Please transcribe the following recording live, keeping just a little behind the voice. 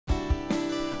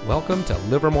Welcome to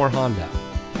Livermore Honda,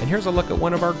 and here's a look at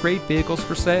one of our great vehicles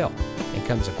for sale. It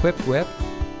comes equipped with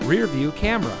rear view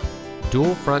camera,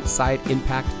 dual front side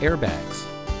impact airbags,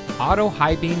 auto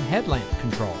high beam headlamp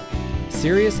control,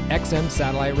 Sirius XM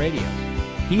satellite radio,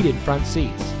 heated front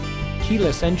seats,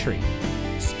 keyless entry,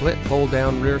 split fold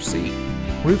down rear seat,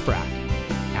 roof rack,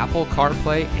 Apple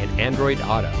CarPlay and Android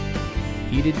Auto,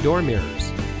 heated door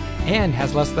mirrors, and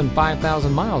has less than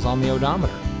 5,000 miles on the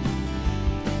odometer.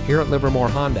 Here at Livermore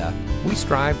Honda, we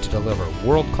strive to deliver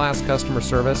world-class customer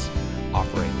service,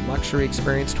 offer a luxury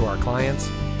experience to our clients,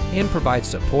 and provide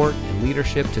support and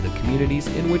leadership to the communities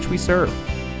in which we serve.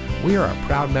 We are a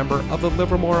proud member of the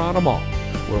Livermore Auto Mall,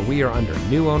 where we are under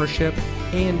new ownership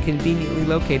and conveniently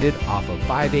located off of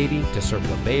 580 to serve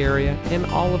the Bay Area and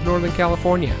all of Northern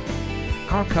California.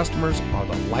 Our customers are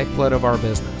the lifeblood of our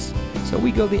business, so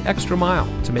we go the extra mile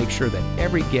to make sure that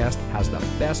every guest has the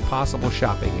best possible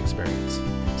shopping experience.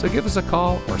 So give us a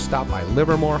call or stop by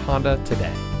Livermore Honda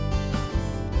today.